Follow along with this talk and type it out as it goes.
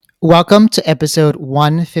Welcome to episode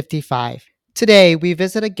 155. Today, we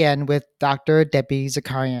visit again with Dr. Debbie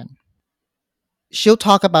Zacarian. She'll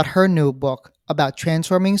talk about her new book about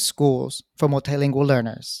transforming schools for multilingual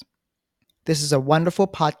learners. This is a wonderful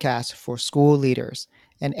podcast for school leaders,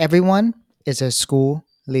 and everyone is a school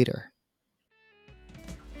leader.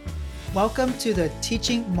 Welcome to the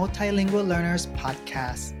Teaching Multilingual Learners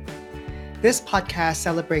podcast. This podcast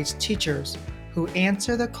celebrates teachers who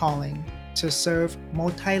answer the calling to serve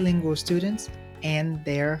multilingual students and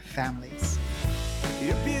their families.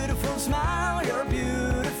 Your beautiful smile, your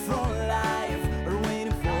beautiful life are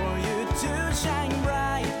waiting for you to shine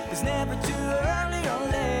bright. It's never too early or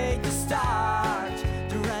late to start,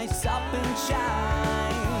 to rise up and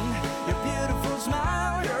shine. Your beautiful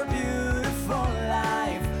smile, your beautiful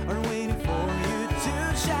life are waiting for you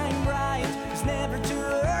to shine bright. It's never too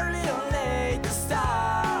early or late to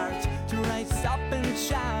start, to rise up and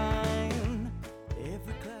shine.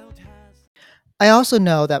 Every cloud has... I also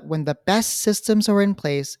know that when the best systems are in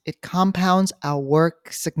place, it compounds our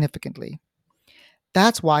work significantly.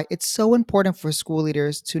 That's why it's so important for school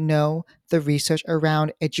leaders to know the research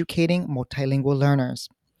around educating multilingual learners.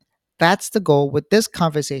 That's the goal with this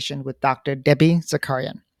conversation with Dr. Debbie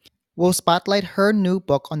Zacarian. We'll spotlight her new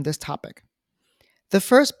book on this topic. The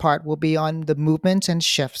first part will be on the movements and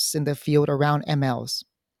shifts in the field around MLs.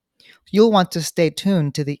 You'll want to stay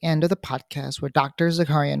tuned to the end of the podcast where Dr.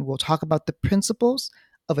 Zacarian will talk about the principles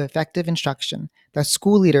of effective instruction that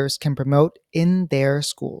school leaders can promote in their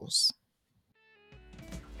schools.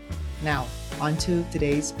 Now, on to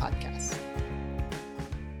today's podcast.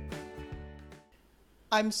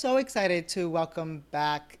 I'm so excited to welcome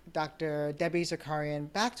back Dr. Debbie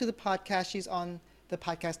Zacarian back to the podcast. She's on the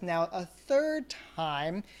podcast now a third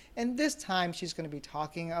time, and this time she's going to be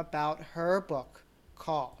talking about her book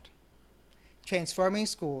called Transforming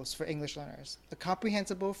Schools for English Learners, a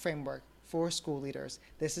comprehensible framework for school leaders.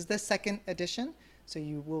 This is the second edition, so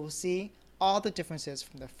you will see all the differences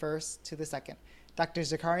from the first to the second. Dr.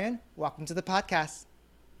 Zacarian, welcome to the podcast.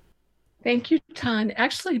 Thank you, Tan.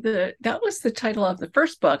 Actually, that was the title of the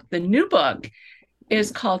first book. The new book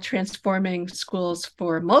is called Transforming Schools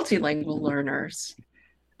for Multilingual Learners,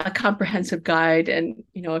 a comprehensive guide. And,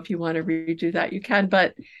 if you want to redo that, you can.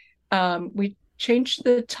 But we changed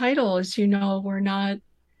the title. As you know,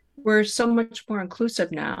 we're so much more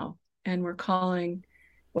inclusive now. And we're calling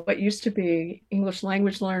what used to be English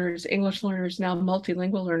language learners, now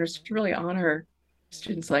multilingual learners, to really honor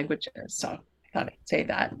students' languages. So I thought I'd say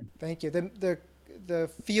that. Thank you. The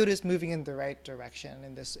field is moving in the right direction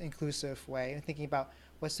in this inclusive way, and thinking about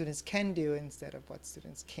what students can do instead of what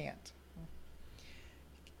students can't.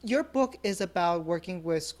 Your book is about working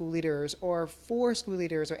with school leaders or for school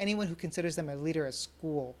leaders or anyone who considers them a leader at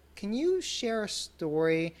school. Can you share a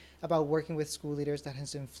story about working with school leaders that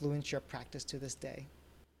has influenced your practice to this day?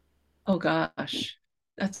 Oh gosh,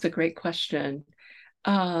 that's a great question.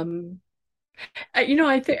 I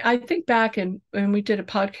think back and when we did a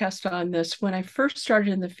podcast on this, when I first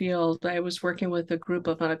started in the field, I was working with a group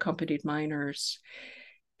of unaccompanied minors.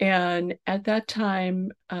 And at that time,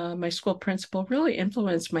 my school principal really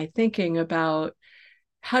influenced my thinking about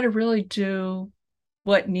how to really do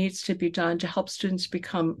what needs to be done to help students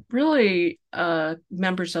become really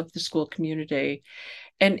members of the school community.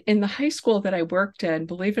 And in the high school that I worked in,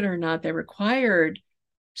 believe it or not, they required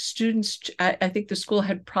students. I think the school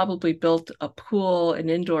had probably built a pool, an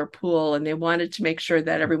indoor pool, and they wanted to make sure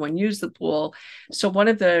that everyone used the pool. So one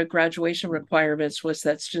of the graduation requirements was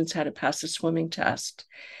that students had to pass a swimming test.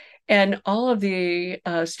 And all of the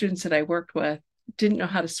students that I worked with didn't know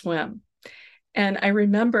how to swim. And I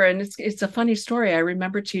remember, and it's a funny story, I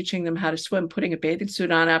remember teaching them how to swim, putting a bathing suit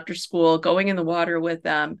on after school, going in the water with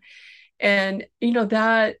them. And,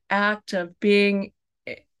 that act of being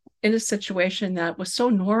in a situation that was so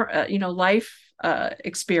life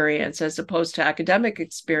experience as opposed to academic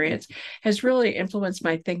experience has really influenced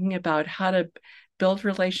my thinking about how to build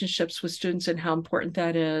relationships with students and how important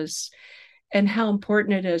that is, and how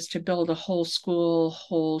important it is to build a whole school,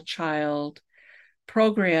 whole child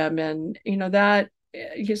program. And, that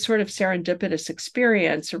sort of serendipitous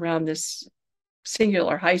experience around this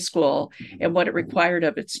singular high school and what it required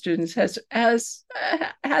of its students has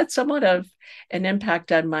had somewhat of an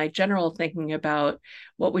impact on my general thinking about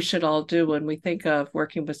what we should all do when we think of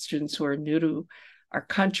working with students who are new to our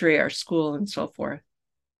country, our school, and so forth.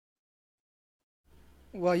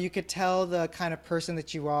 Well, you could tell the kind of person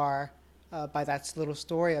that you are by that little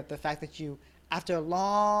story of the fact that you, after a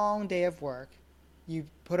long day of work, you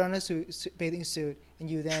put on a bathing suit, and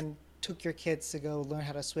you then took your kids to go learn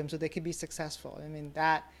how to swim so they could be successful. I mean,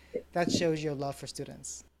 that shows your love for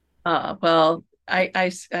students. Well,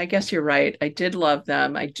 I guess you're right. I did love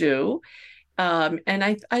them. I do. And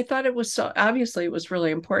I thought it was so obviously it was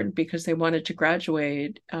really important because they wanted to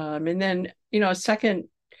graduate. And then, a second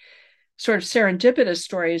sort of serendipitous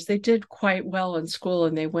story is they did quite well in school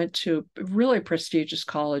and they went to really prestigious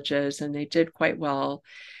colleges and they did quite well.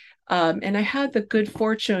 And I had the good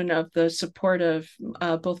fortune of the support of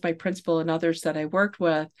both my principal and others that I worked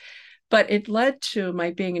with. But it led to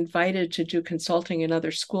my being invited to do consulting in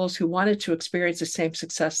other schools who wanted to experience the same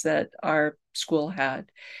success that our school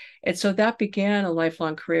had. And so that began a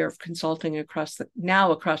lifelong career of consulting across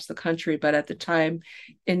the country, but at the time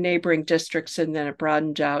in neighboring districts, and then it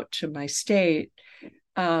broadened out to my state.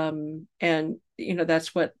 And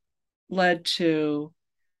that's what led to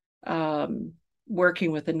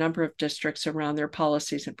working with a number of districts around their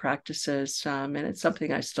policies and practices. And it's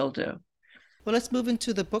something I still do. Well, let's move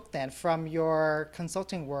into the book then. From your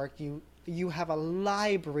consulting work, you have a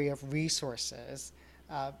library of resources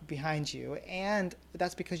behind you, and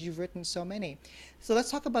that's because you've written so many. So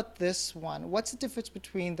let's talk about this one. What's the difference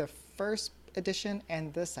between the first edition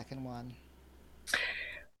and the second one?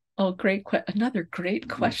 Oh, another great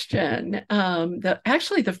question.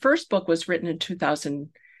 Actually, the first book was written in 2000.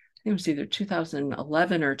 I think it was either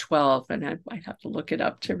 2011 or 12, and I might have to look it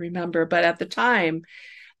up to remember. But at the time,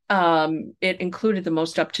 it included the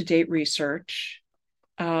most up-to-date research.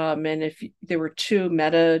 And if there were two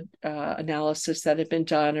meta analysis that had been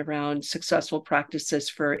done around successful practices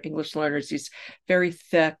for English learners, these very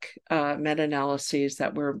thick meta analyses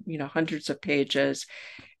that were, hundreds of pages.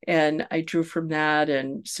 And I drew from that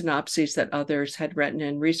and synopses that others had written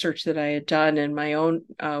and research that I had done in my own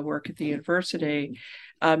work at the university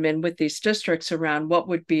and with these districts around what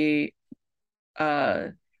would be uh,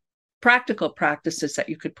 practical practices that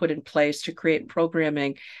you could put in place to create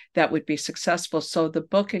programming that would be successful. So the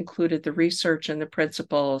book included the research and the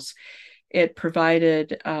principles. It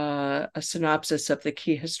provided a synopsis of the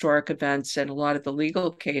key historic events and a lot of the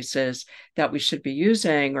legal cases that we should be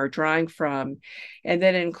using or drawing from. And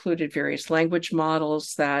then it included various language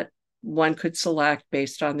models that one could select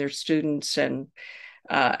based on their students and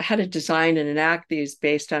how to design and enact these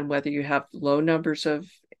based on whether you have low numbers of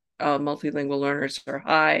multilingual learners or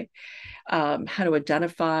high, how to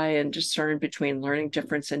identify and discern between learning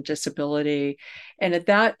difference and disability. And at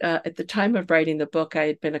the time of writing the book, I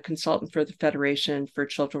had been a consultant for the Federation for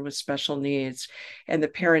Children with Special Needs and the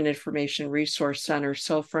Parent Information Resource Center.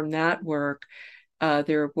 So from that work,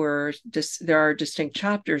 there are distinct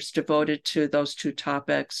chapters devoted to those two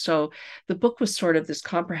topics. So the book was sort of this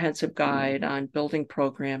comprehensive guide on building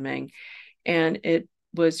programming, and it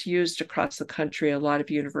was used across the country. A lot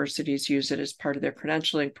of universities use it as part of their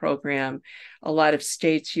credentialing program. A lot of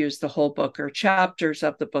states use the whole book or chapters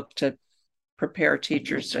of the book to prepare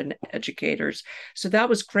teachers and educators. So that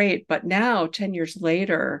was great. But now, 10 years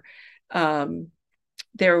later,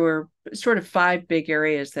 there were sort of five big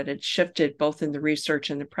areas that had shifted both in the research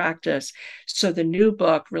and the practice. So the new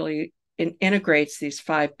book really integrates these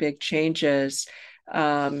five big changes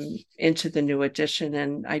into the new edition.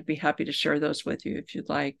 And I'd be happy to share those with you if you'd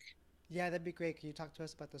like. Yeah, that'd be great. Can you talk to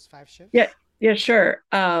us about those five Yeah, shifts? yeah, sure.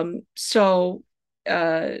 So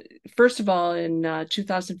uh, first of all, in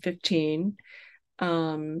 2015,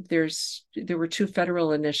 there were two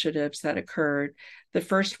federal initiatives that occurred. The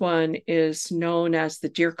first one is known as the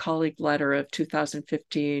Dear Colleague Letter of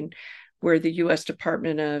 2015, where the U.S.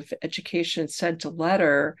 Department of Education sent a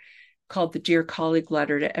letter called the Dear Colleague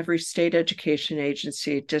Letter to every state education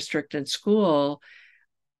agency, district, and school,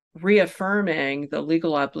 reaffirming the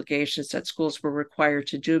legal obligations that schools were required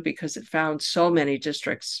to do because it found so many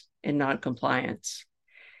districts in noncompliance.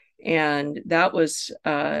 And that was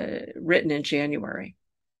written in January.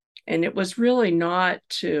 And it was really not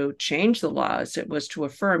to change the laws, it was to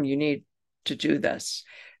affirm you need to do this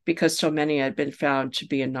because so many had been found to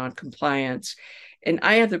be in noncompliance. And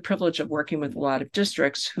I have the privilege of working with a lot of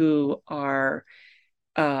districts who are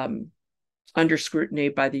um, under scrutiny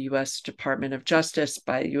by the US Department of Justice,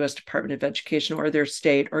 by the US Department of Education, or their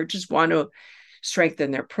state, or just want to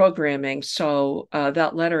strengthen their programming. So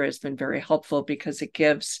that letter has been very helpful because it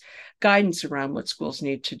gives guidance around what schools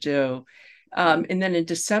need to do. And then in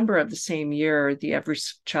December of the same year, the Every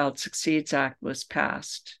Child Succeeds Act was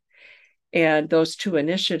passed. And those two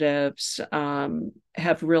initiatives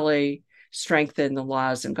have really strengthened the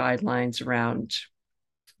laws and guidelines around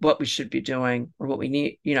what we should be doing or what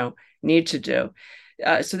we need to do.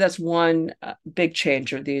 So that's one big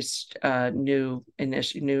change of these new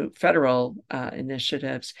federal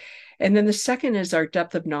initiatives. And then the second is our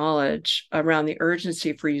depth of knowledge around the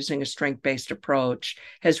urgency for using a strength-based approach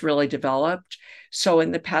has really developed. So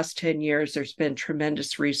in the past 10 years, there's been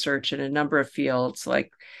tremendous research in a number of fields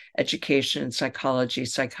like education, psychology,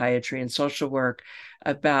 psychiatry, and social work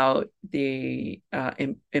about the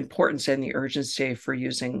importance and the urgency for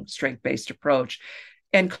using strength-based approach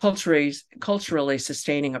and culturally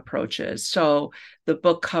sustaining approaches. So the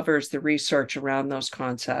book covers the research around those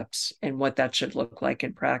concepts and what that should look like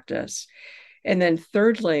in practice. And then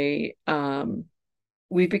thirdly,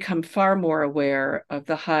 we've become far more aware of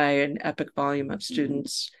the high and epic volume of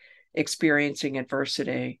students experiencing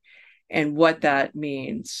adversity and what that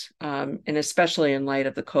means, and especially in light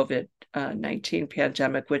of the COVID-19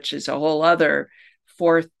 pandemic, which is a whole other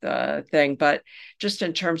fourth thing. But just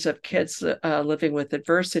in terms of kids living with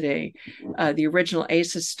adversity, the original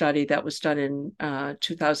ACEs study that was done in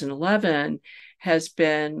 2011 has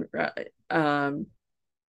been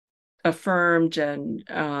affirmed,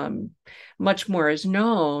 and much more is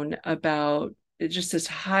known about just this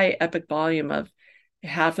high epic volume of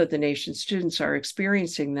half of the nation's students are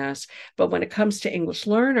experiencing this. But when it comes to English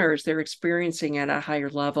learners, they're experiencing it at a higher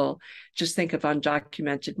level. Just think of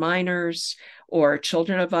undocumented minors or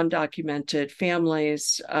children of undocumented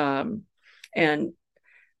families, and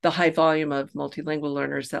the high volume of multilingual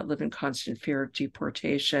learners that live in constant fear of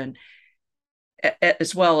deportation,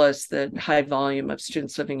 as well as the high volume of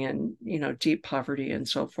students living in, deep poverty and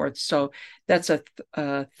so forth. So that's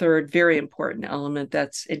a third very important element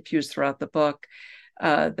that's infused throughout the book.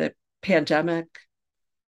 The pandemic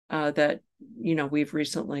that we've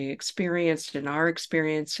recently experienced and are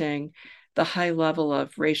experiencing, the high level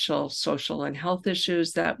of racial, social, and health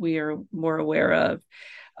issues that we are more aware of,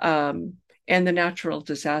 and the natural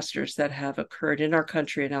disasters that have occurred in our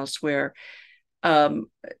country and elsewhere.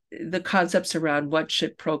 The concepts around what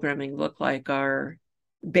should programming look like are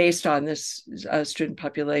based on this student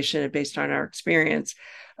population and based on our experience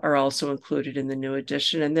are also included in the new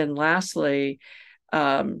edition. And then lastly,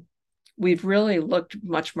 we've really looked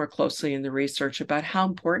much more closely in the research about how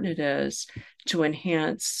important it is to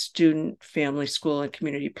enhance student, family, school, and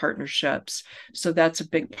community partnerships. So that's a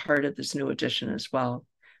big part of this new edition as well.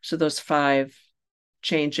 So those 5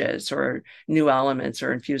 changes or new elements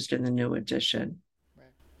are infused in the new edition.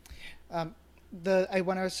 Um, I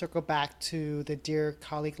want to circle back to the Dear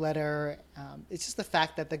Colleague letter. It's just the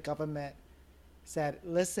fact that the government said,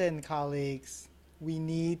 listen, colleagues, we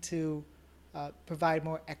need to provide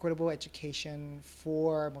more equitable education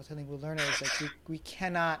for multilingual learners. Like we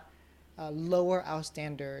cannot lower our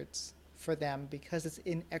standards for them because it's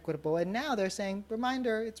inequitable. And now they're saying,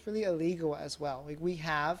 reminder, it's really illegal as well. Like we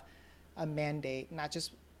have a mandate, not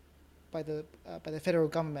just by the federal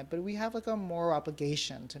government, but we have like a moral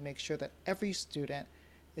obligation to make sure that every student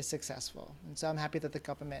is successful. And so I'm happy that the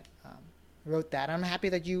government wrote that. I'm happy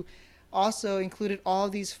that you also included all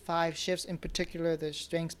these 5 shifts, in particular the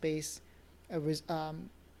strengths-based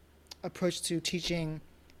approach to teaching,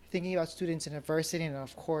 thinking about students in adversity, and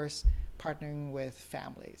of course, partnering with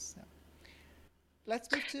families. So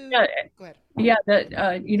let's move to. Yeah, Go ahead. yeah.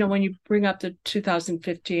 That when you bring up the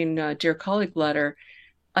 2015 Dear Colleague letter,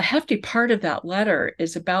 a hefty part of that letter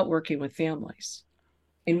is about working with families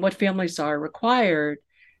and what families are required,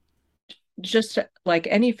 just like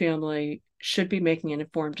any family should be making an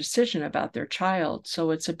informed decision about their child.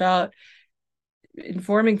 So it's about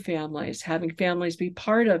informing families, having families be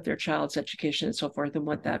part of their child's education and so forth, and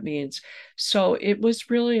what that means. So it was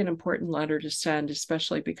really an important letter to send,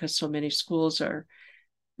 especially because so many schools are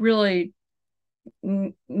really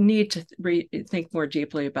need to think more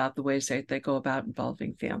deeply about the ways they go about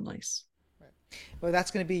involving families. Well, that's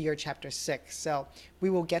going to be your chapter 6. So we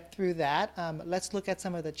will get through that. Let's look at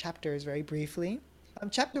some of the chapters very briefly.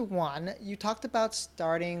 Chapter 1, you talked about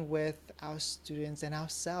starting with our students and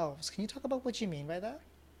ourselves. Can you talk about what you mean by that?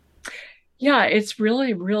 Yeah, it's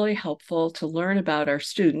really, really helpful to learn about our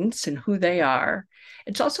students and who they are,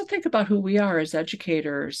 and to also think about who we are as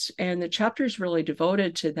educators. And the chapter is really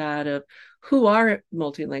devoted to that of who are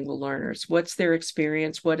multilingual learners, what's their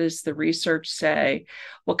experience, what does the research say,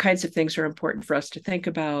 what kinds of things are important for us to think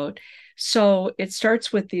about. So it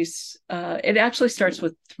starts with these, it actually starts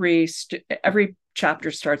with every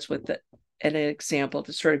chapter starts with an example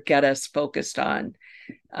to sort of get us focused on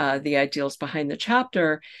the ideals behind the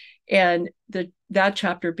chapter. And that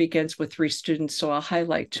chapter begins with 3 students, so I'll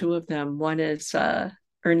highlight 2 of them. One is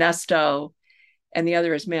Ernesto, and the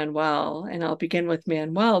other is Manuel. And I'll begin with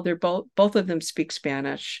Manuel. They're both of them speak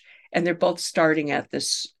Spanish, and they're both starting at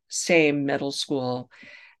this same middle school.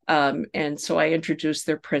 And so I introduced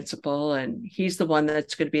their principal, and he's the one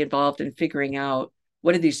that's going to be involved in figuring out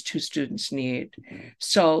what do these two students need.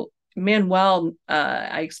 So Manuel,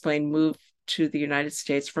 I explained, moved to the United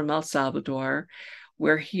States from El Salvador,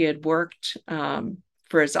 where he had worked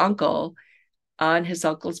for his uncle on his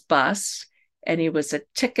uncle's bus, and he was a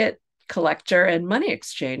ticket collector and money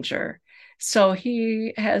exchanger. So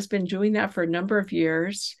he has been doing that for a number of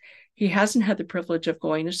years. He hasn't had the privilege of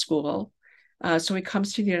going to school. So he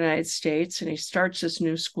comes to the United States and he starts this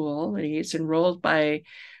new school, and he's enrolled by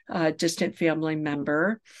a distant family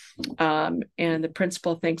member. And the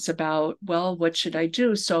principal thinks about, well, what should I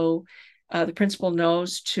do? So the principal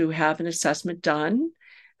knows to have an assessment done.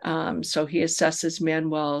 So he assesses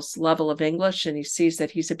Manuel's level of English, and he sees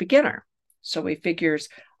that he's a beginner. So he figures,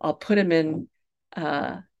 I'll put him in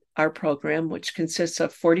our program, which consists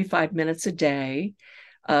of 45 minutes a day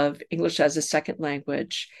of English as a second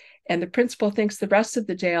language. And the principal thinks the rest of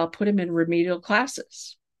the day I'll put him in remedial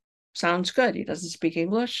classes. Sounds good. He doesn't speak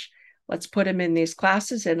English. Let's put him in these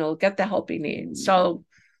classes and he'll get the help he needs. So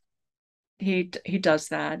he does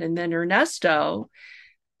that. And then Ernesto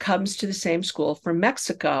comes to the same school from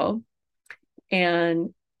Mexico.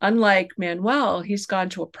 And unlike Manuel, he's gone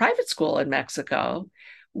to a private school in Mexico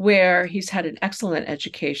where he's had an excellent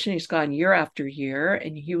education. He's gone year after year,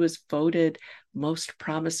 and he was voted most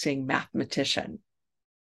promising mathematician.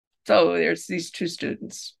 So there's these two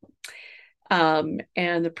students. And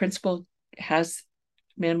the principal has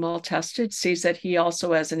Manuel tested, sees that he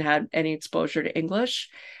also hasn't had any exposure to English,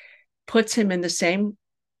 puts him in the same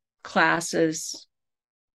class as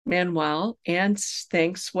Manuel, and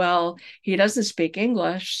thinks, well, he doesn't speak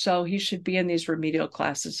English, so he should be in these remedial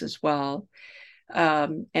classes as well.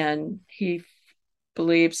 And he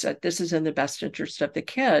believes that this is in the best interest of the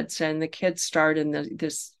kids, and the kids start in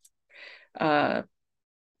this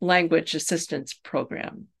language assistance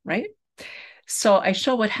program, right? So I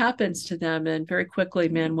show what happens to them, and very quickly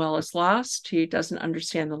Manuel is lost. He doesn't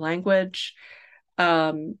understand the language.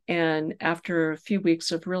 And after a few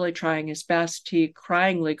weeks of really trying his best, he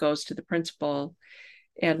cryingly goes to the principal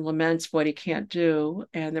and laments what he can't do.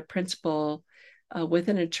 And the principal, with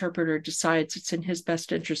an interpreter, decides it's in his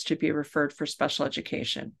best interest to be referred for special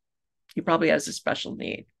education. He probably has a special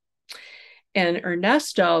need. And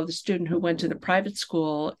Ernesto, the student who went to the private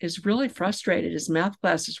school, is really frustrated. His math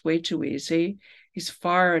class is way too easy. He's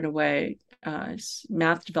far and away, his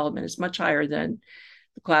math development is much higher than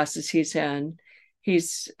the classes he's in.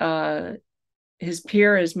 He's his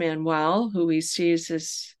peer is Manuel, who he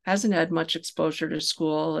sees hasn't had much exposure to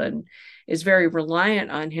school and is very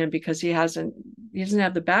reliant on him because he doesn't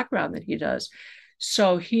have the background that he does.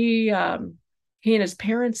 So he and his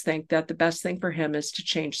parents think that the best thing for him is to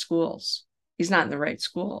change schools. He's not in the right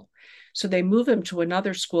school. So they move him to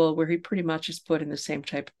another school where he pretty much is put in the same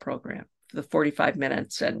type of program, the 45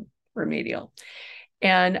 minutes and remedial.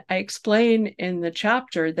 And I explain in the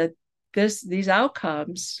chapter that these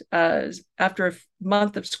outcomes, after a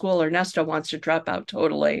month of school, Ernesto wants to drop out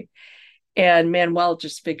totally. And Manuel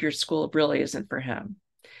just figures school really isn't for him.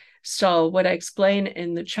 So what I explain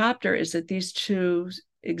in the chapter is that these two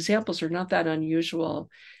examples are not that unusual,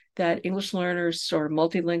 that English learners or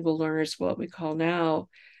multilingual learners, what we call now,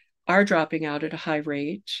 are dropping out at a high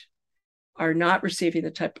rate, are not receiving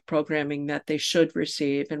the type of programming that they should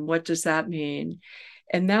receive. And what does that mean?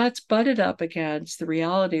 And that's butted up against the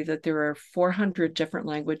reality that there are 400 different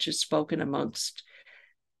languages spoken amongst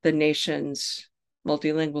the nation's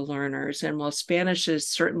multilingual learners. And while Spanish is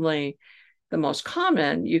certainly the most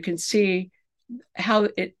common, you can see how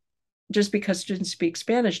it, just because students speak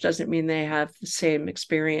Spanish doesn't mean they have the same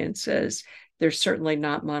experiences. They're certainly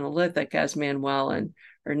not monolithic, as Manuel and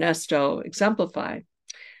Ernesto exemplify.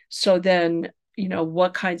 So then,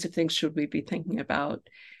 what kinds of things should we be thinking about?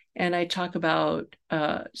 And I talk about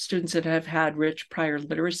students that have had rich prior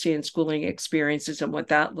literacy and schooling experiences and what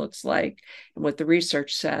that looks like and what the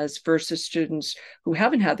research says versus students who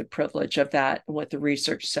haven't had the privilege of that and what the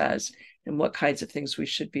research says and what kinds of things we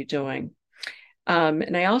should be doing.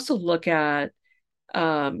 And I also look at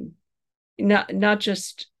not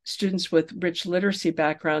just students with rich literacy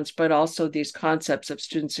backgrounds, but also these concepts of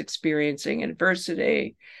students experiencing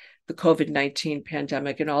adversity, the COVID-19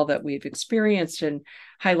 pandemic, and all that we've experienced, and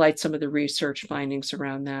highlight some of the research findings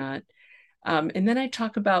around that. And then I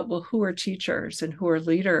talk about, well, who are teachers and who are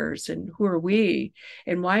leaders and who are we?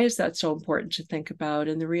 And why is that so important to think about?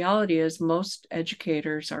 And the reality is most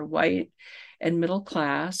educators are white and middle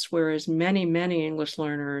class, whereas many, many English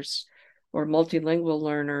learners or multilingual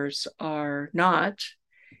learners are not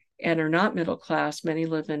and are not middle class. Many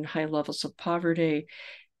live in high levels of poverty.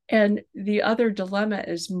 And the other dilemma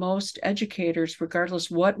is most educators,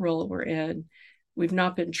 regardless what role we're in, we've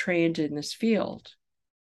not been trained in this field.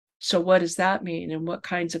 So what does that mean? And what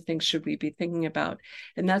kinds of things should we be thinking about?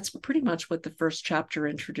 And that's pretty much what the first chapter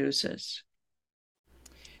introduces.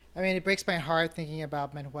 I mean, it breaks my heart thinking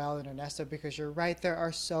about Manuel and Ernesto because you're right, there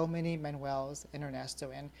are so many Manuels and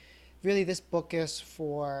Ernesto. And really, this book is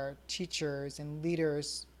for teachers and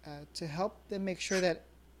leaders to help them make sure that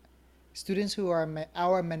students who are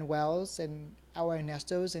our Manuels and our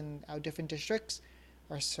Ernestos in our different districts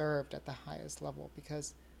are served at the highest level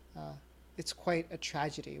because uh, it's quite a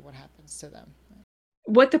tragedy what happens to them.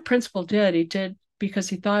 What the principal did, he did because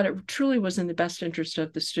he thought it truly was in the best interest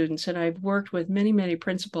of the students. And I've worked with many, many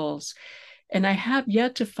principals, and I have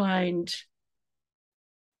yet to find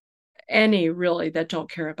any really that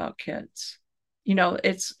don't care about kids.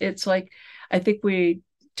 It's like I think we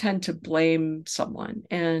tend to blame someone,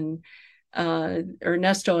 and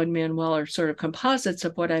Ernesto and Manuel are sort of composites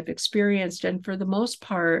of what I've experienced. And for the most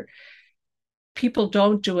part, people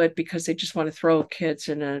don't do it because they just want to throw kids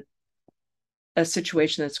in a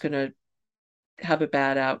situation that's going to have a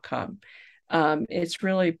bad outcome. It's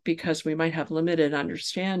really because we might have limited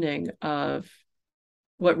understanding of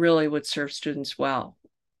what really would serve students well.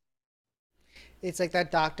 It's like that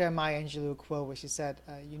Dr. Maya Angelou quote where she said,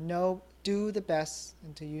 do the best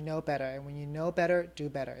until you know better. And when you know better, do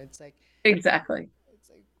better. Exactly. It's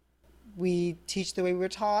like we teach the way we're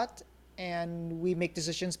taught and we make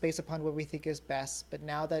decisions based upon what we think is best. But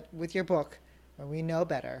now that with your book, when we know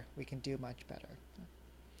better, we can do much better.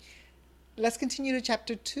 Let's continue to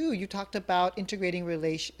chapter 2. You talked about integrating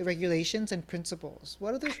regulations and principles.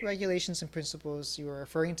 What are those regulations and principles you were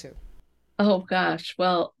referring to? Oh gosh.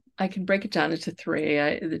 Well, I can break it down into three.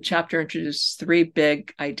 The chapter introduces three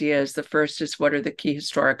big ideas. The first is what are the key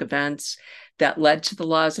historic events that led to the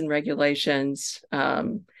laws and regulations?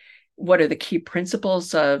 What are the key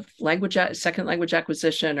principles of second language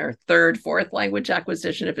acquisition or third, fourth language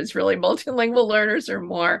acquisition if it's really multilingual learners or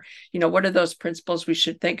more? What are those principles we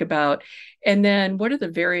should think about? And then what are the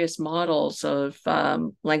various models of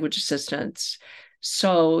language assistance?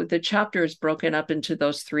 So the chapter is broken up into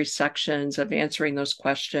those three sections of answering those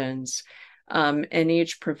questions. And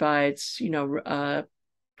each provides,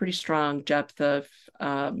 pretty strong depth of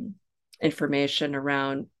information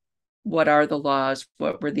around what are the laws,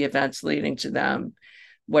 what were the events leading to them,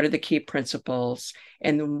 what are the key principles,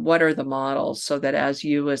 and what are the models, so that as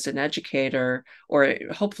you as an educator or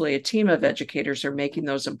hopefully a team of educators are making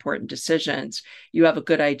those important decisions, you have a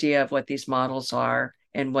good idea of what these models are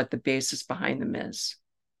and what the basis behind them is.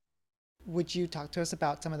 Would you talk to us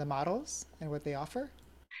about some of the models and what they offer?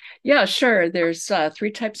 Yeah, sure. There's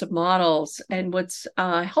three types of models, and what's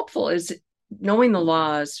helpful is knowing the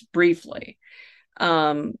laws briefly.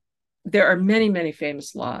 Um, there are many, many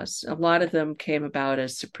famous laws. A lot of them came about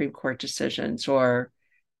as Supreme Court decisions or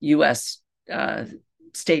U.S.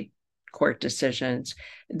 State court decisions.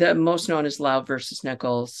 The most known is Loud versus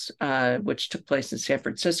Nichols, which took place in San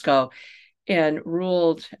Francisco and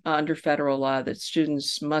ruled under federal law that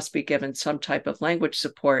students must be given some type of language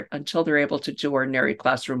support until they're able to do ordinary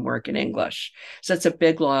classroom work in English. So it's a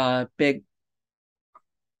big law, big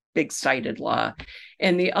cited law.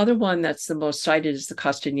 And the other one that's the most cited is the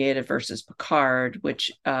Castaneda versus Picard,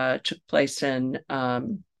 which took place in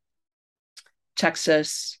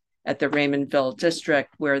Texas at the Raymondville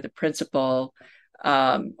district, where the principal,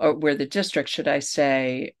 or where the district, should I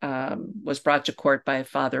say, was brought to court by a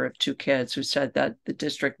father of two kids who said that the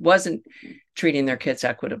district wasn't treating their kids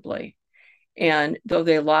equitably. And though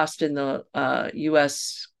they lost in the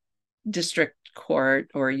U.S. district court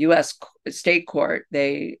or U.S. state court,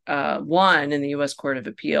 they won in the U.S. Court of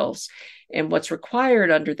Appeals. And what's required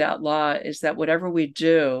under that law is that whatever we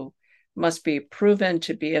do must be proven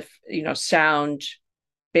to be, sound,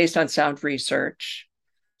 based on sound research,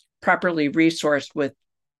 properly resourced with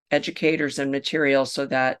educators and materials, so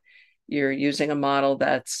that you're using a model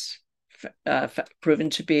that's proven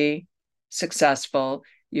to be successful,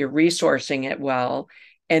 you're resourcing it well,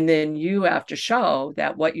 and then you have to show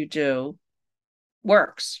that what you do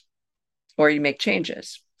works or you make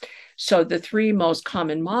changes. So the three most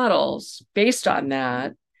common models based on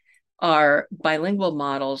that are bilingual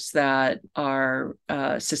models that are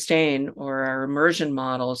sustain, or are immersion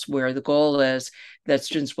models where the goal is that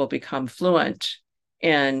students will become fluent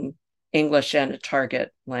in English and a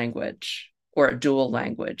target language or a dual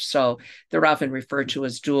language. So they're often referred to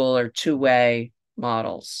as dual or two-way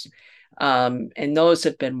models. And those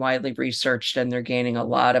have been widely researched, and they're gaining a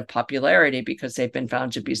lot of popularity because they've been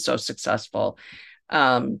found to be so successful.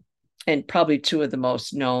 and probably two of the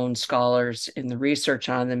most known scholars in the research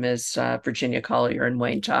on them is Virginia Collier and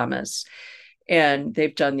Wayne Thomas. And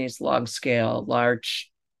they've done these long-term,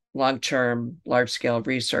 large-scale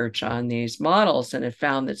research on these models and have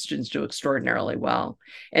found that students do extraordinarily well.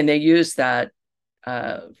 And they use that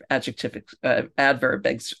adverb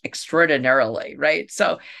extraordinarily, right?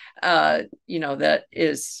 So, that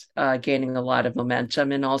is gaining a lot of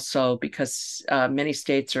momentum. And also because many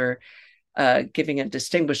states are giving a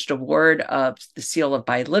distinguished award of the seal of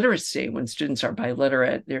biliteracy. When students are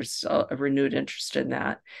biliterate, there's a renewed interest in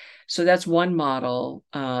that. So that's one model,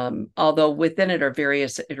 although within it are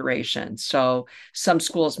various iterations. So some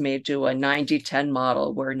schools may do a 90-10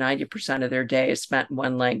 model where 90% of their day is spent in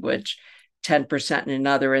one language, 10% in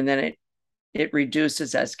another, and then it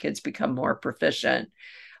reduces as kids become more proficient.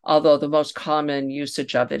 Although the most common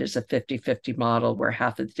usage of it is a 50-50 model where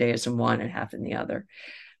half of the day is in one and half in the other.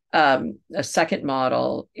 A second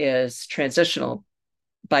model is transitional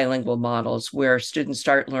bilingual models where students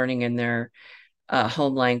start learning in their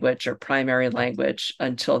home language or primary language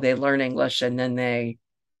until they learn English, and then they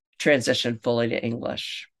transition fully to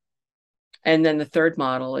English. And then the third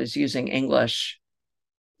model is using English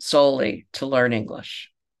solely to learn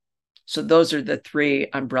English. So those are the three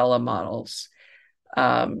umbrella models.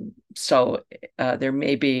 So there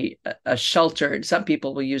may be a sheltered, some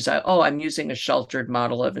people will use, I'm using a sheltered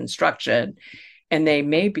model of instruction. And they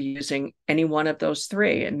may be using any one of those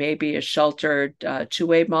three. It may be a sheltered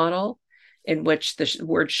two-way model in which the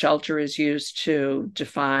word shelter is used to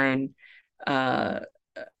define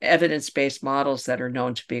evidence-based models that are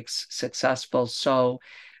known to be successful. So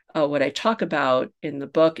what I talk about in the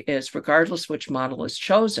book is regardless which model is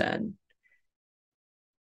chosen,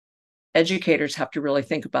 educators have to really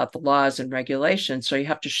think about the laws and regulations. So you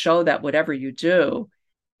have to show that whatever you do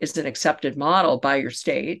is an accepted model by your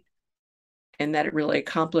state and that it really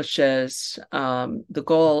accomplishes the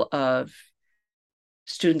goal of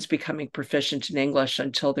students becoming proficient in English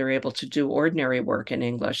until they're able to do ordinary work in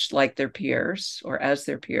English like their peers or as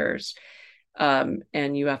their peers. And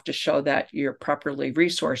you have to show that you're properly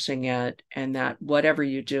resourcing it and that whatever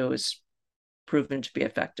you do is proven to be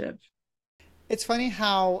effective. It's funny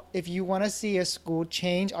how if you want to see a school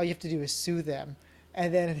change, all you have to do is sue them.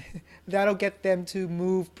 And then that'll get them to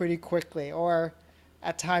move pretty quickly or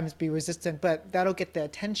at times be resistant, but that'll get the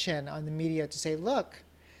attention on the media to say, look,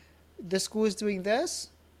 the school is doing this.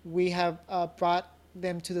 We have brought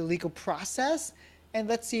them to the legal process and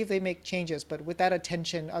let's see if they make changes. But with that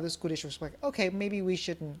attention, other school districts are like, okay, maybe we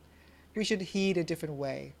shouldn't. We should heed a different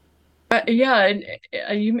way. Yeah,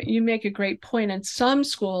 and you make a great point. In some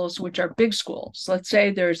schools, which are big schools, let's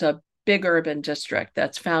say there's a big urban district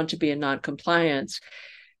that's found to be in noncompliance,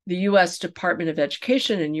 the U.S. Department of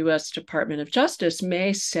Education and U.S. Department of Justice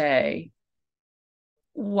may say,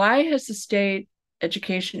 why has the state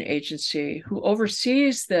education agency who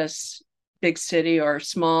oversees this big city or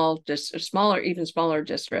even smaller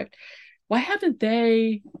district, why haven't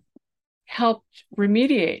they helped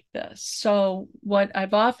remediate this? So who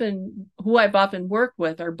I've often worked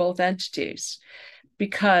with are both entities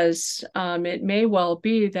because it may well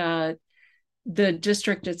be that the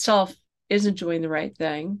district itself isn't doing the right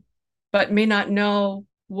thing, but may not know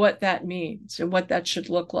what that means and what that should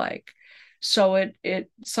look like. So it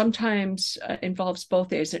sometimes involves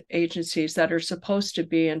both agencies that are supposed to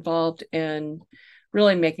be involved in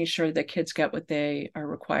really making sure that kids get what they are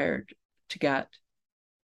required to get.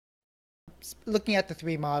 Looking at the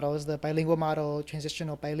three models, the bilingual model,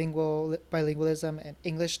 transitional bilingualism, and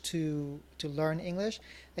English to learn English,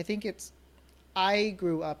 I think it's I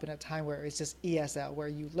grew up in a time where it's just ESL, where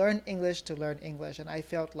you learn English to learn English, and I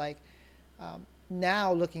felt like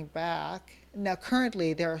now looking back, now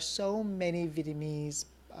currently there are so many Vietnamese,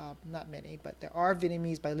 not many, but there are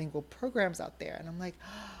Vietnamese bilingual programs out there, and I'm like,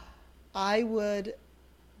 I would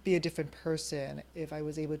be a different person if I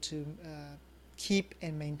was able to keep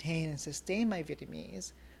and maintain and sustain my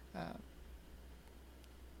Vietnamese. Uh,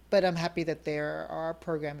 but I'm happy that there are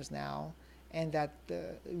programs now and that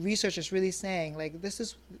the research is really saying like this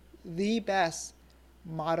is the best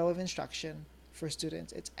model of instruction for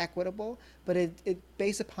students. It's equitable, but it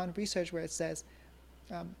based upon research where it says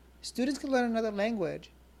students can learn another language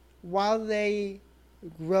while they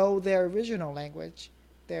grow their original language,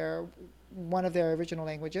 their one of their original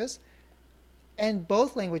languages, and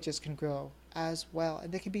both languages can grow as well,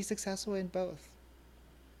 and they can be successful in both.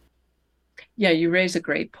 Yeah, you raise a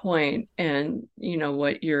great point. And,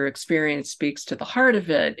 what your experience speaks to the heart of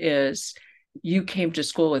it is you came to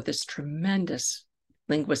school with this tremendous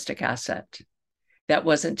linguistic asset that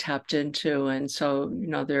wasn't tapped into. And so,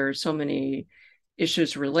 there are so many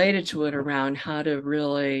issues related to it around how to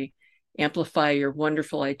really amplify your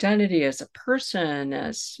wonderful identity as a person,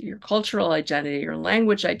 as your cultural identity, your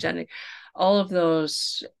language identity, all of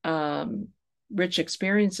those rich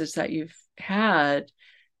experiences that you've had,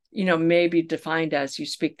 may be defined as you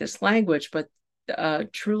speak this language, but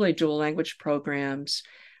truly dual language programs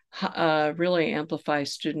really amplify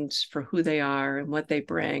students for who they are and what they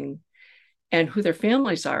bring, and who their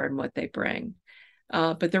families are and what they bring.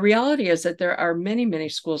 But the reality is that there are many, many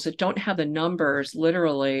schools that don't have the numbers,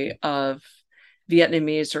 literally, of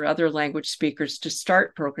Vietnamese or other language speakers to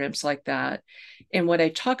start programs like that. And what I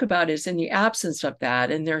talk about is in the absence of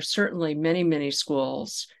that, and there are certainly many, many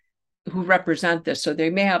schools who represent this. So they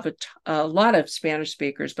may have a lot of Spanish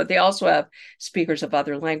speakers, but they also have speakers of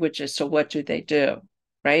other languages. So what do?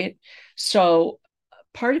 Right? So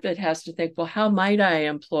part of it has to think, well, how might I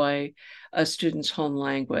employ a student's home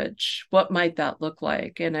language? What might that look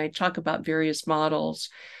like? And I talk about various models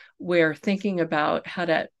where thinking about how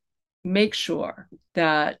to make sure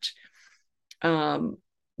that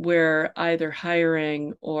we're either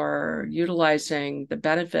hiring or utilizing the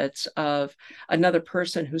benefits of another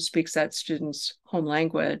person who speaks that student's home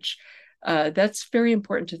language. That's very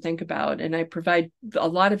important to think about. And I provide a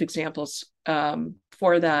lot of examples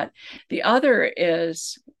for that. The other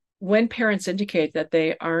is when parents indicate that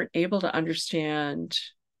they aren't able to understand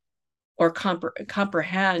or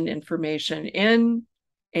comprehend information in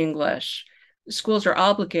English, schools are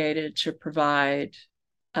obligated to provide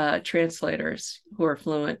translators who are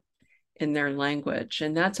fluent in their language.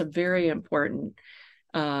 And that's a very important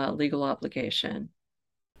legal obligation.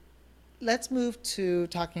 Let's move to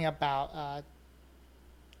talking about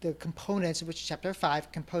the components, which is chapter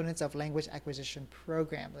 5, components of language acquisition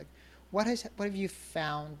program. Like, what have you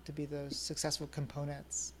found to be those successful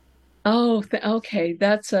components? Oh, okay.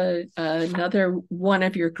 That's another one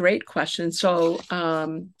of your great questions. So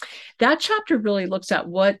that chapter really looks at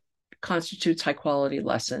what constitutes high quality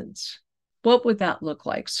lessons. What would that look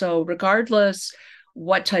like? So regardless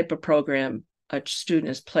what type of program a student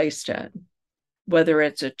is placed in, whether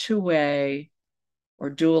it's a two-way or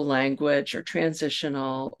dual language or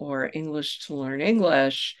transitional or English to learn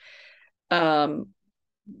English, um,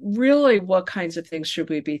 really what kinds of things should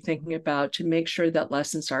we be thinking about to make sure that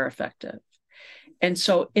lessons are effective? And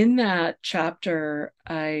so in that chapter,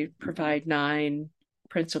 I provide 9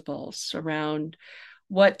 principles around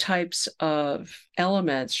what types of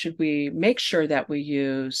elements should we make sure that we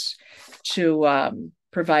use to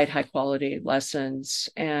provide high quality lessons.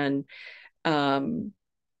 And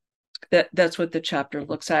that's what the chapter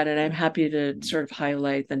looks at. And I'm happy to sort of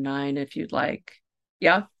highlight the 9 if you'd like.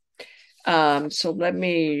 Yeah. So let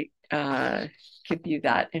me give you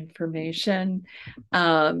that information.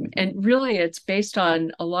 And really, it's based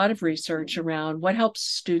on a lot of research around what helps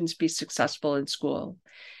students be successful in school,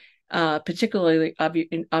 particularly,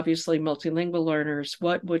 obviously, multilingual learners.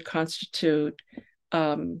 What would constitute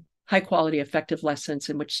high quality, effective lessons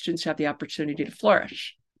in which students have the opportunity to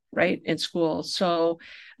flourish, right, in school? So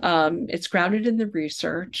it's grounded in the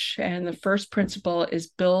research. And the first principle is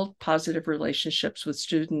build positive relationships with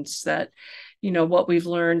students. That, what we've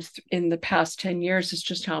learned in the past 10 years is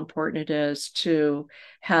just how important it is to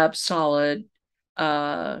have solid,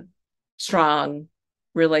 strong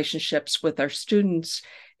relationships with our students.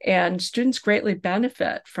 And students greatly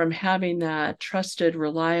benefit from having that trusted,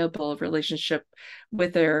 reliable relationship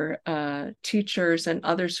with their teachers and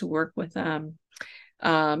others who work with them.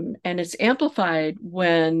 And it's amplified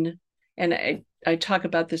when, and I talk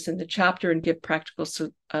about this in the chapter and give practical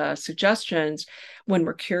suggestions, when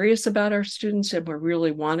we're curious about our students and we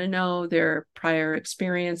really want to know their prior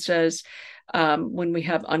experiences, when we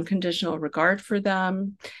have unconditional regard for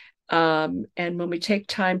them, and when we take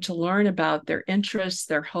time to learn about their interests,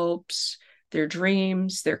 their hopes, their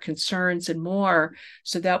dreams, their concerns, and more,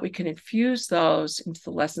 so that we can infuse those into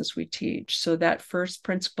the lessons we teach. So that first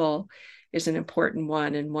principle is an important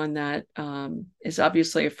one, and one that is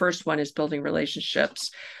obviously a first one is building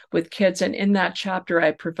relationships with kids. And in that chapter,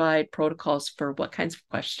 I provide protocols for what kinds of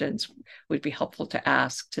questions would be helpful to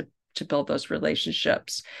ask to build those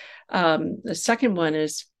relationships. The second one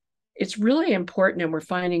is, it's really important, and we're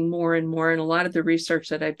finding more and more, and a lot of the research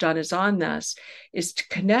that I've done is on this, is to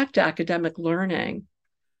connect academic learning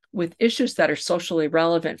with issues that are socially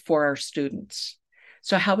relevant for our students.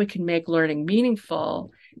 So how we can make learning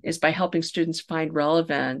meaningful is by helping students find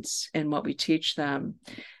relevance in what we teach them.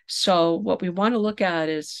 So what we want to look at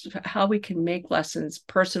is how we can make lessons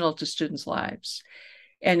personal to students' lives.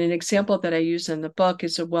 And an example that I use in the book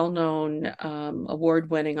is a well-known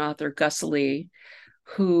award-winning author, Gus Lee,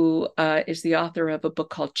 who is the author of a book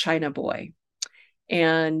called China Boy.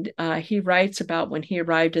 And he writes about when he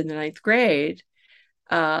arrived in the 9th grade,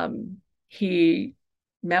 He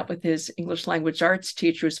met with his English language arts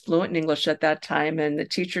teacher, who was fluent in English at that time, and the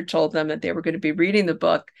teacher told them that they were going to be reading the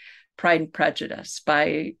book Pride and Prejudice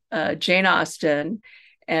by Jane Austen.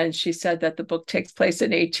 And she said that the book takes place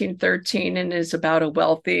in 1813 and is about a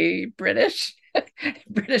wealthy British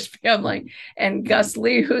family. And Gus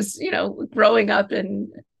Lee, who's, growing up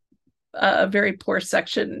in a very poor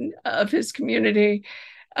section of his community,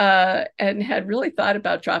 and had really thought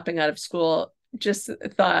about dropping out of school, just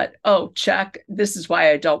thought, oh, check, this is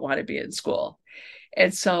why I don't want to be in school.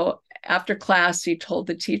 And so after class, he told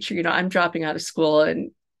the teacher, I'm dropping out of school,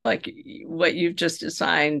 and like what you've just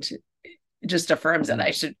assigned just affirms that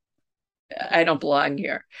I don't belong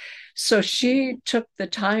here. So she took the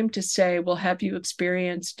time to say, well, have you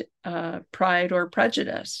experienced pride or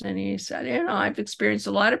prejudice? And he said, I've experienced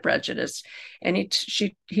a lot of prejudice. And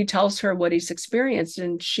he tells her what he's experienced,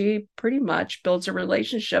 and she pretty much builds a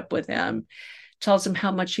relationship with him, tells him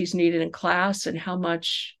how much he's needed in class and how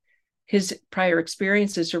much his prior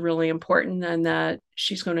experiences are really important, and that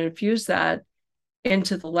she's going to infuse that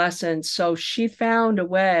into the lesson. So she found a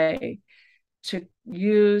way to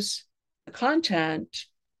use the content,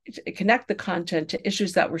 connect the content to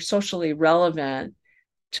issues that were socially relevant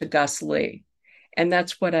to Gus Lee. And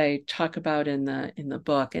that's what I talk about in the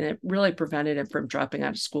book. And it really prevented him from dropping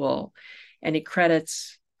out of school. And he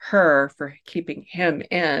credits her for keeping him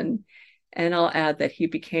in. And I'll add that he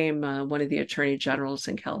became one of the attorney generals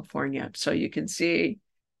in California. So you can see,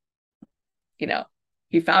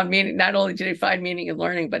 he found meaning. Not only did he find meaning in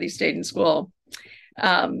learning, but he stayed in school.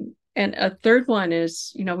 And a third one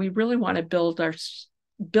is, we really want to build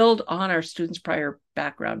on our students' prior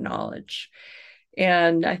background knowledge.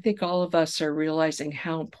 And I think all of us are realizing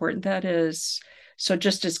how important that is. So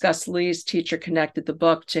just as Gus Lee's teacher connected the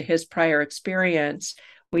book to his prior experience,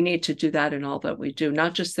 we need to do that in all that we do,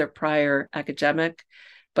 not just their prior academic,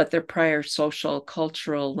 but their prior social,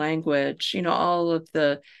 cultural, language, all of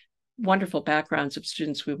the wonderful backgrounds of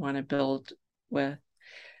students we want to build with.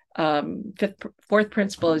 Fourth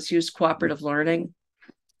principle is use cooperative learning.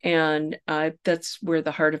 And that's where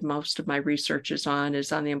the heart of most of my research is on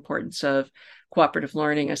the importance of cooperative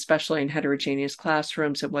learning, especially in heterogeneous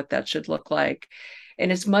classrooms, and what that should look like.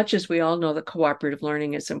 And as much as we all know that cooperative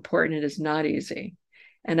learning is important, it is not easy.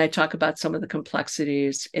 And I talk about some of the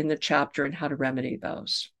complexities in the chapter and how to remedy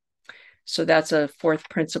those. So that's a fourth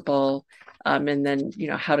principle. And then,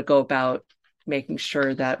 how to go about making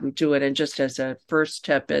sure that we do it. And just as a first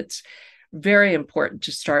tip, it's very important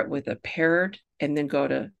to start with a paired and then go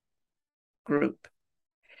to group.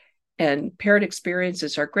 And paired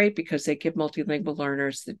experiences are great because they give multilingual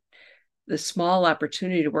learners the small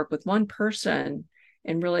opportunity to work with one person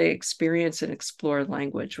and really experience and explore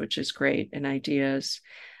language, which is great, and ideas.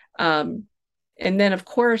 And then, of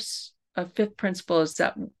course, a fifth principle is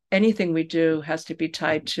that anything we do has to be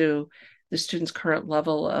tied to the student's current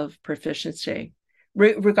level of proficiency,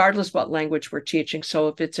 regardless what language we're teaching. So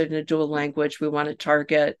if it's in a dual language, we want to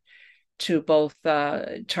target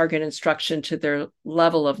instruction to their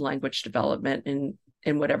level of language development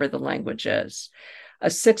in whatever the language is. A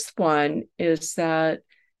sixth one is that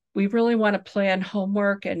we really want to plan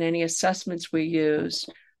homework and any assessments we use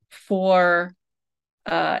for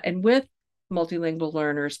and with multilingual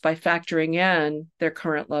learners by factoring in their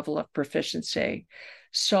current level of proficiency.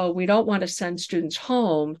 So we don't want to send students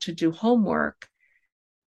home to do homework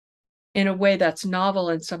in a way that's novel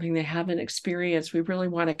and something they haven't experienced. We really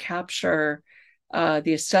want to capture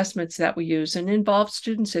the assessments that we use and involve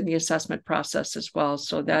students in the assessment process as well.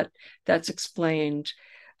 So that's explained.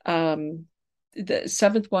 The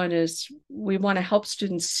seventh one is we want to help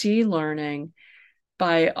students see learning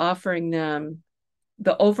by offering them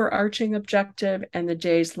the overarching objective and the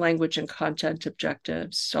day's language and content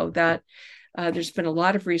objectives. So that there's been a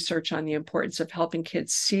lot of research on the importance of helping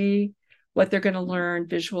kids see what they're going to learn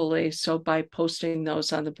visually. So by posting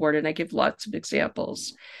those on the board, and I give lots of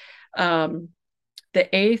examples. The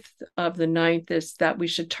eighth of the ninth is that we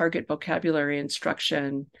should target vocabulary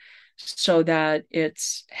instruction so that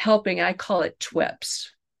it's helping. I call it TWIPs,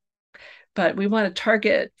 but we want to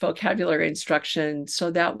target vocabulary instruction so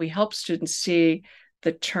that we help students see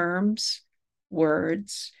the terms,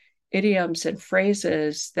 words, idioms, and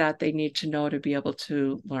phrases that they need to know to be able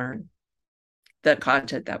to learn the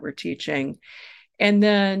content that we're teaching. And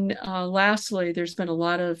then lastly, there's been a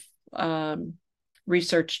lot of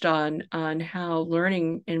research done on how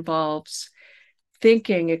learning involves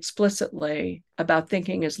thinking explicitly about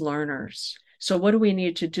thinking as learners. So what do we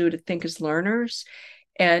need to do to think as learners,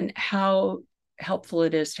 and how helpful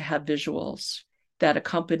it is to have visuals that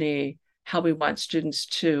accompany how we want students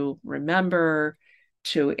to remember,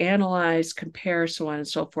 to analyze, compare, so on and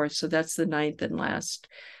so forth. So that's the ninth and last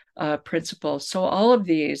principle. So all of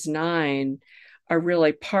these nine are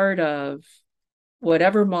really part of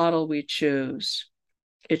whatever model we choose.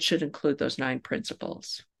 It should include those nine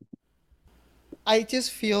principles. I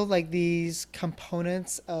just feel like these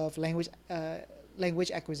components of language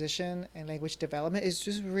acquisition and language development is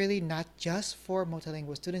just really not just for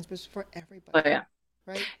multilingual students, but for Oh everybody, yeah.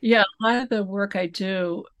 right? Yeah, a lot of the work I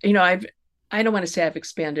do, I don't want to say I've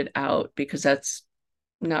expanded out because that's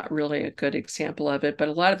not really a good example of it, but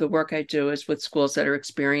a lot of the work I do is with schools that are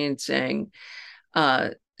experiencing uh,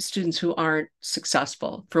 students who aren't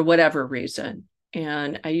successful for whatever reason.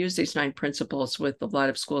 And I use these nine principles with a lot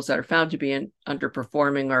of schools that are found to be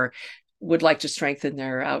underperforming or would like to strengthen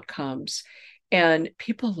their outcomes. And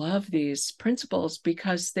people love these principles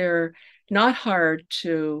because they're not hard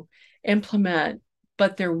to implement,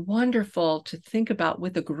 but they're wonderful to think about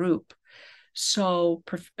with a group. So,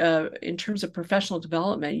 in terms of professional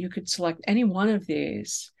development, you could select any one of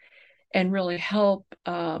these and really help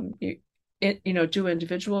do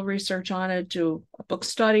individual research on it, do a book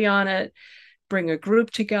study on it, bring a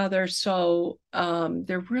group together. So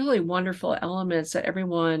they're really wonderful elements that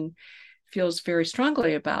everyone feels very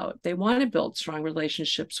strongly about. They want to build strong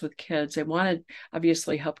relationships with kids. They want to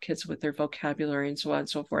obviously help kids with their vocabulary and so on and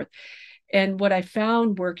so forth. And what I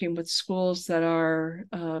found working with schools that are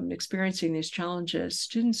experiencing these challenges,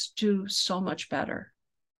 students do so much better.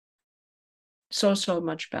 So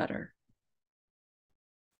much better.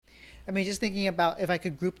 I mean, just thinking about if I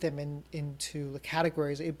could group them into the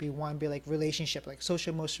categories, it'd be one be like relationship, like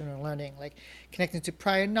social emotional learning, like connecting to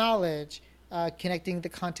prior knowledge, connecting the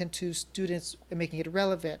content to students and making it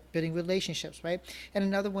relevant, building relationships, right? And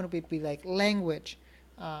another one would be like language,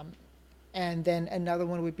 um, and then another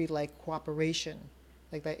one would be like cooperation,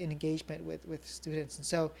 like that engagement with students. And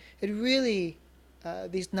so it really,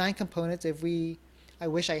 these nine components, if we I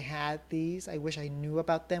wish I had these. I wish I knew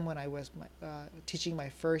about them when I was teaching my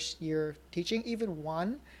first year teaching. Even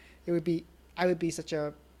one, it would be I would be such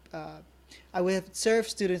a uh, I would have served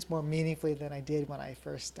students more meaningfully than I did when I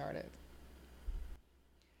first started.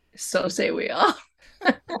 So say we all.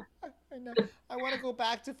 I know. I want to go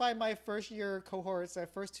back to find my first year cohorts, my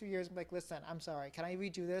first 2 years. I'm like, listen, I'm sorry. Can I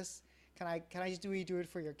redo this? Can I just redo it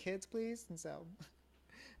for your kids, please? And so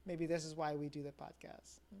maybe this is why we do the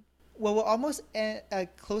podcast. Well, we're almost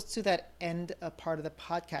close to that end part of the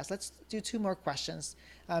podcast. Let's do two more questions.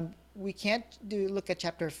 We can't look at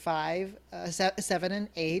chapter 5, 7, and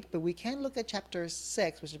 8, but we can look at chapter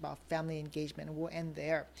 6, which is about family engagement, and we'll end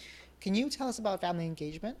there. Can you tell us about family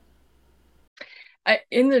engagement?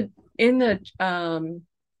 In the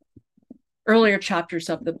earlier chapters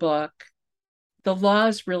of the book, the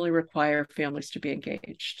laws really require families to be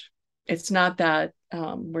engaged. It's not that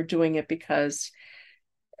we're doing it because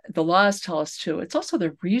the laws tell us to. It's also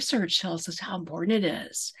the research tells us how important it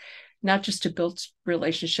is, not just to build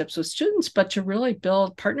relationships with students, but to really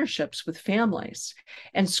build partnerships with families.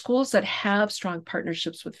 And schools that have strong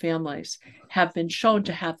partnerships with families have been shown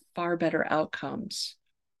to have far better outcomes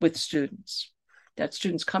with students. That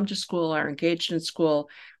students come to school, are engaged in school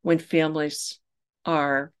when families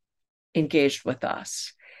are engaged with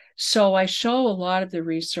us. So I show a lot of the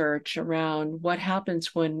research around what happens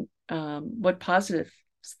what positive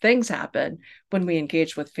things happen when we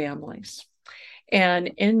engage with families.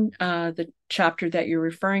 And in the chapter that you're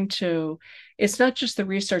referring to, it's not just the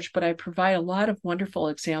research, but I provide a lot of wonderful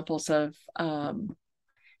examples of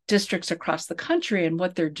districts across the country and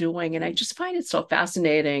what they're doing. And I just find it so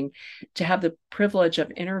fascinating to have the privilege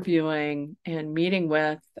of interviewing and meeting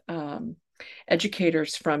with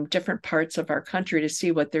educators from different parts of our country to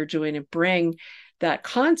see what they're doing and bring that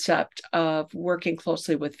concept of working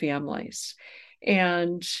closely with families.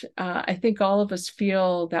 And I think all of us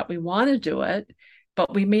feel that we want to do it,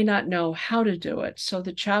 but we may not know how to do it. So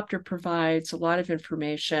the chapter provides a lot of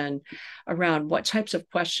information around what types of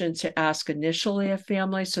questions to ask initially of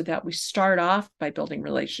families so that we start off by building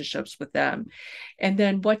relationships with them. And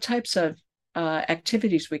then what types of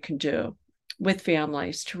activities we can do with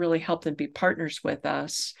families to really help them be partners with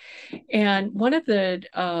us. And one of the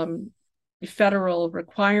federal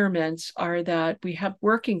requirements are that we have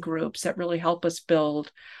working groups that really help us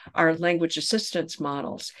build our language assistance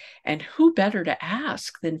models. And who better to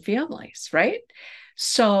ask than families, right?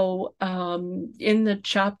 So, in the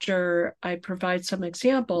chapter, I provide some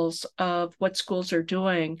examples of what schools are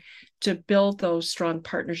doing to build those strong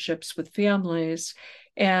partnerships with families.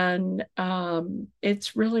 And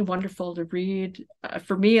it's really wonderful to read,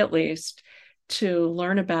 for me at least, to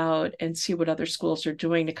learn about and see what other schools are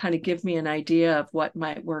doing to kind of give me an idea of what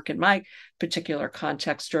might work in my particular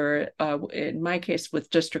context, or in my case with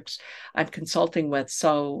districts I'm consulting with.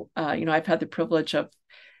 So, I've had the privilege of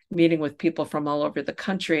meeting with people from all over the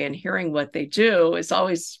country, and hearing what they do is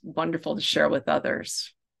always wonderful to share with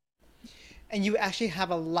others. And you actually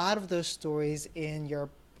have a lot of those stories in your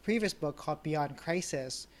previous book called Beyond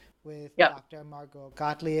Crisis with Yep. Dr. Margot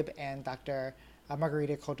Gottlieb and Dr.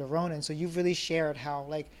 Margarita Calderon. And so you've really shared how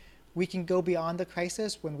like we can go beyond the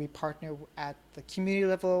crisis when we partner at the community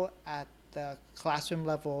level, at the classroom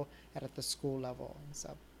level, and at the school level. And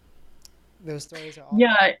so those stories are all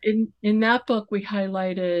very. Yeah, in that book, we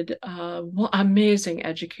highlighted amazing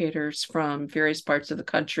educators from various parts of the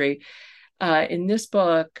country. In this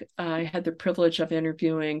book, I had the privilege of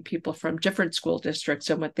interviewing people from different school districts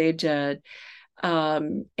and what they did.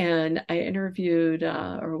 And I interviewed,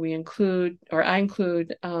 or I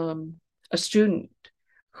include a student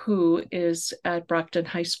who is at Brockton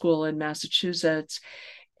High School in Massachusetts,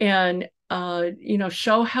 and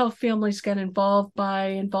show how families get involved by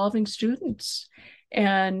involving students.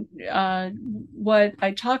 And what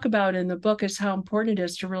I talk about in the book is how important it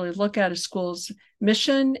is to really look at a school's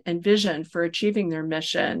mission and vision for achieving their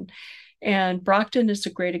mission. And Brockton is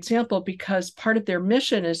a great example because part of their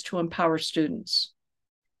mission is to empower students.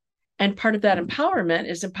 And part of that empowerment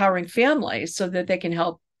is empowering families so that they can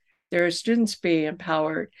help their students be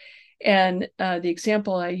empowered. And the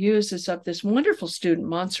example I use is of this wonderful student,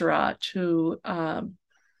 Montserrat, who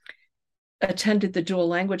attended the dual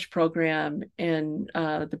language program in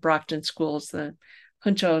the Brockton schools, the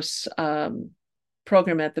Juntos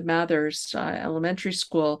program at the Mathers Elementary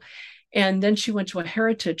School. And then she went to a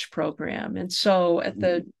heritage program. And so at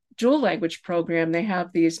the dual language program, they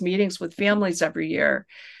have these meetings with families every year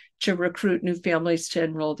to recruit new families to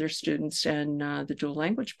enroll their students in the dual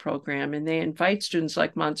language program. And they invite students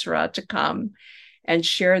like Montserrat to come and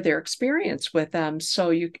share their experience with them. So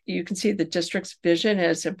you can see the district's vision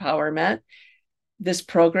is empowerment. This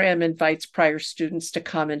program invites prior students to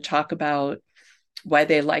come and talk about why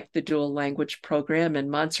they liked the dual language program.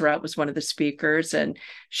 And Montserrat was one of the speakers, and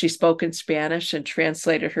she spoke in Spanish and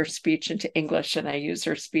translated her speech into English. And I use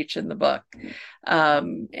her speech in the book.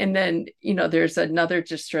 And then, there's another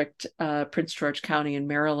district, Prince George County in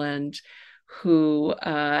Maryland, who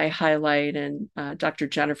I highlight, and Dr.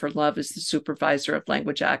 Jennifer Love is the supervisor of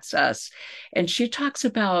language access. And she talks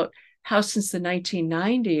about how since the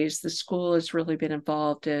 1990s, the school has really been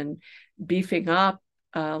involved in beefing up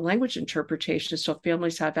language interpretation so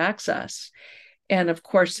families have access. And of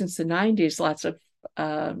course, since the 90s, lots of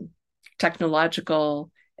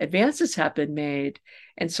technological advances have been made.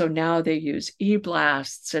 And so now they use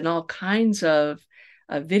e-blasts and all kinds of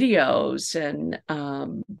videos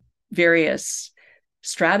and various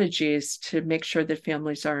strategies to make sure that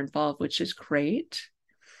families are involved, which is great.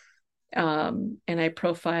 And I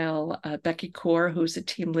profile Becky Core, who's a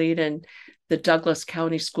team lead in the Douglas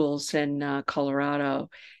County schools in Colorado.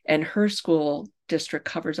 And her school district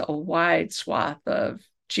covers a wide swath of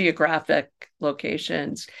geographic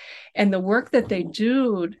locations. And the work that they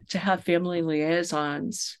do to have family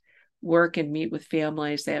liaisons work and meet with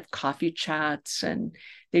families, they have coffee chats, and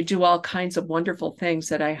they do all kinds of wonderful things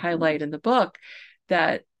that I highlight in the book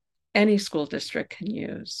that any school district can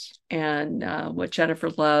use. And what Jennifer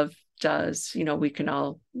Love does, we can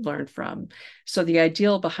all learn from. So the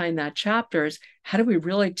ideal behind that chapter is how do we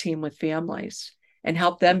really team with families and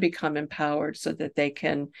help them become empowered so that they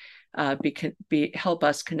can help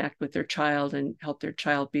us connect with their child and help their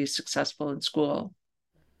child be successful in school.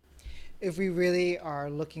 If we really are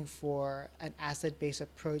looking for an asset-based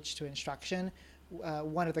approach to instruction,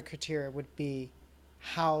 one of the criteria would be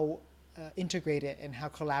how integrated and how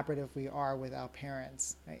collaborative we are with our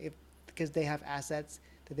parents, right? Because they have assets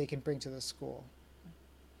that they can bring to the school.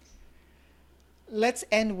 Let's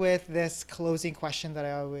end with this closing question that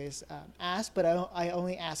I always ask, but I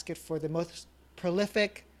only ask it for the most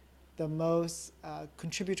prolific, the most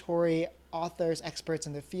contributory authors, experts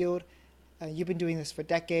in the field. You've been doing this for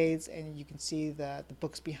decades, and you can see the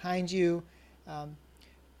books behind you. Um,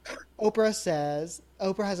 Oprah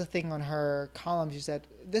has a thing on her column. She said,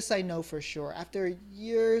 "This I know for sure. After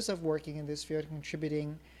years of working in this field,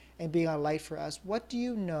 contributing and being a light for us, what do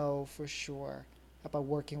you know for sure about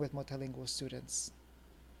working with multilingual students?"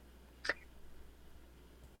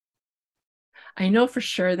 I know for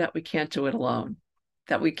sure that we can't do it alone,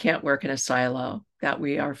 that we can't work in a silo, that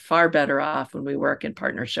we are far better off when we work in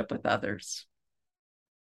partnership with others.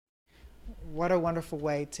 What a wonderful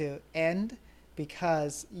way to end,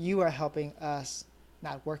 because you are helping us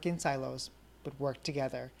not work in silos, but work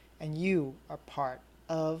together. And you are part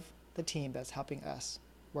of the team that's helping us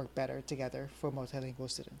work better together for multilingual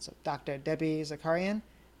students. So Dr. Debbie Zacarian,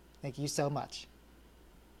 thank you so much.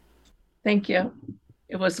 Thank you.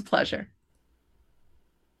 It was a pleasure.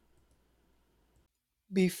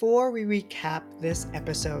 Before we recap this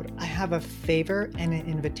episode, I have a favor and an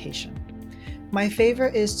invitation. My favor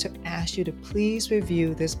is to ask you to please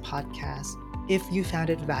review this podcast if you found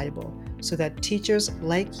it valuable so that teachers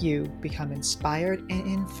like you become inspired and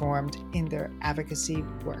informed in their advocacy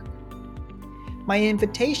work. My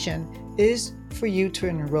invitation is for you to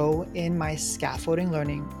enroll in my scaffolding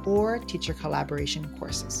learning or teacher collaboration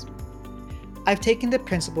courses. I've taken the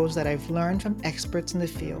principles that I've learned from experts in the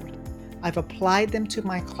field. I've applied them to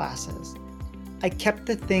my classes. I kept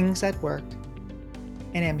the things that worked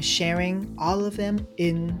and am sharing all of them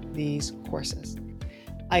in these courses.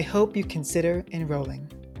 I hope you consider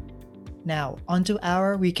enrolling. Now, onto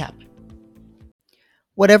our recap.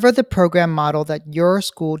 Whatever the program model that your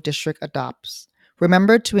school district adopts,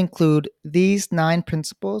 remember to include these 9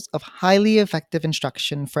 principles of highly effective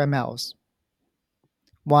instruction for MLs.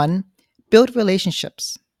 1. Build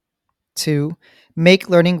relationships. 2. Make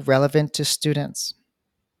learning relevant to students.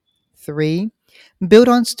 3. Build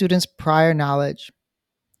on students' prior knowledge.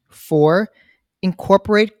 4.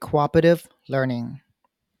 Incorporate cooperative learning.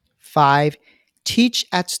 5. Teach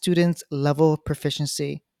at students' level of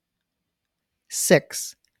proficiency.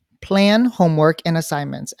 6. Plan homework and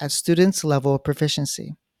assignments at students' level of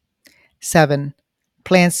proficiency. 7.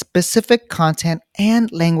 Plan specific content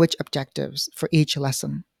and language objectives for each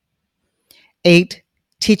lesson. 8.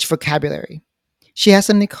 Teach vocabulary. She has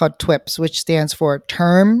something called TWIPS, which stands for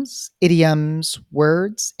terms, idioms,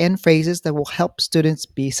 words, and phrases that will help students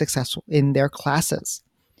be successful in their classes.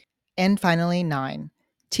 And finally, 9.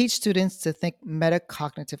 Teach students to think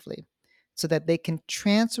metacognitively so that they can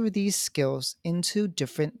transfer these skills into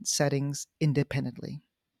different settings independently.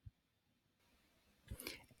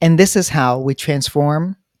 And this is how we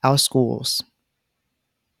transform our schools.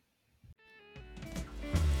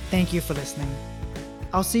 Thank you for listening.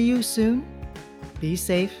 I'll see you soon. Be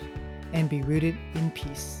safe and be rooted in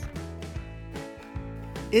peace.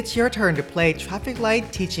 It's your turn to play traffic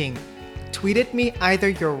light teaching. Tweet at me either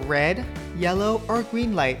your red, yellow, or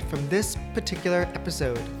green light from this particular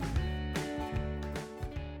episode.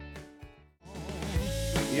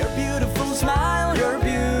 Your beautiful smile, your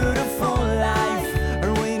beautiful life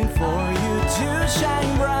are waiting for you to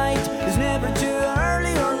shine bright. It's never too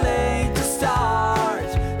early or late to start,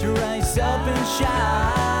 to rise up and shine.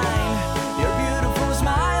 Your beautiful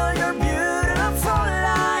smile, your beautiful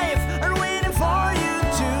life are waiting for you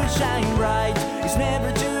to shine bright. It's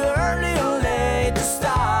never too early or late to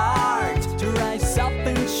start.